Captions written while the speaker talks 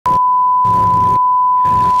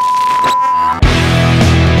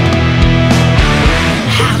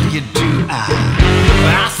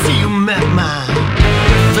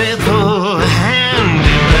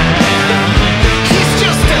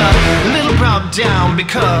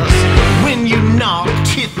because when you knocked,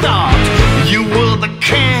 he thought you were the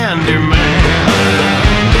candy man.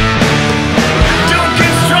 Don't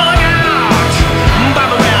get strung out by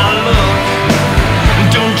the way I look.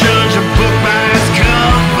 Don't judge a book by its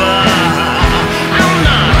cover. I'm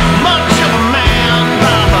not much of a man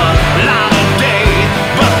by the light of day,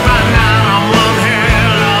 but by night I'm one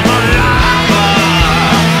hell of a lover.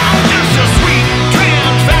 I'm just a sweet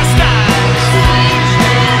transvestite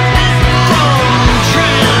from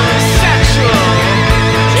transsexual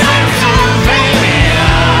Transylvania.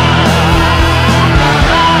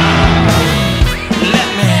 Let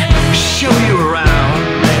me show you around,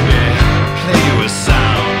 maybe play you a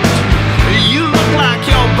sound. You look like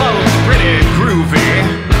you're both pretty groovy.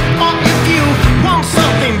 Or if you want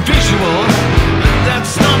something visual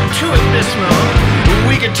that's not too abysmal,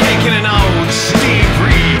 we could take in an old Steve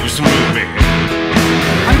Reeves movie.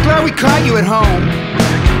 I'm glad we caught you at home.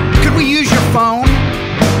 Could we use your phone?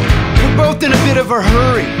 We're both in a bit of a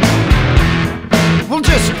hurry. We'll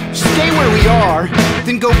just stay where we are,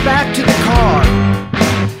 then go back to the car.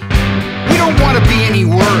 We don't want to be any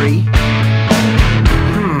worry.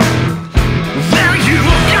 There you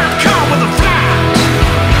got caught with a flat.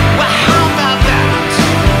 Well, how about that?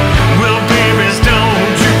 Well, babies,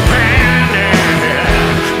 don't you panic.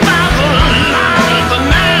 By the light of the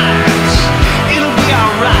night, it'll be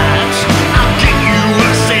alright. I'll get you a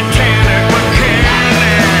satanic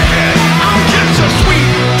mechanic. I'm just a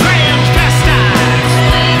sweet transvestite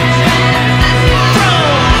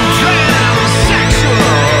from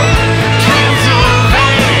transsexual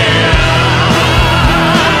Transylvania.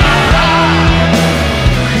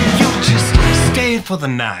 You'll just stay for the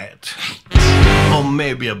night, or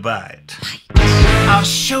maybe a bite. I'll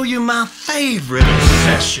show you my favorite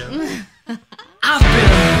obsession. I've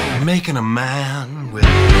been making a man with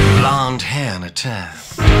blonde hair and a tan.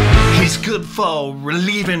 He's good for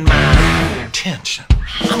relieving my tension.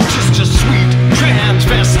 I'm just a sweet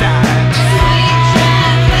transvestite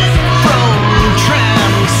from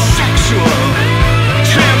transsexual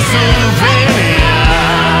Transylvania.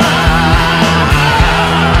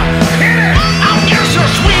 I'm just a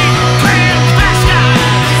sweet transvestite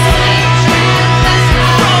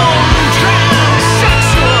from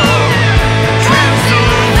transsexual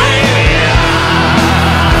Transylvania.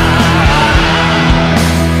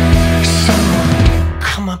 So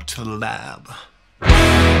come up to the lab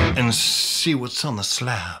and see what's on the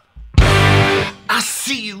slab. I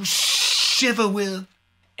see you shiver with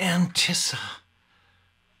anticipation,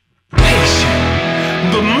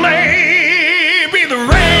 but maybe the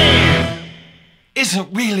rain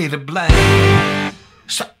isn't really to blame.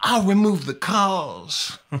 So I'll remove the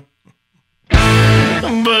cause,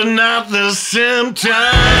 but not the symptoms.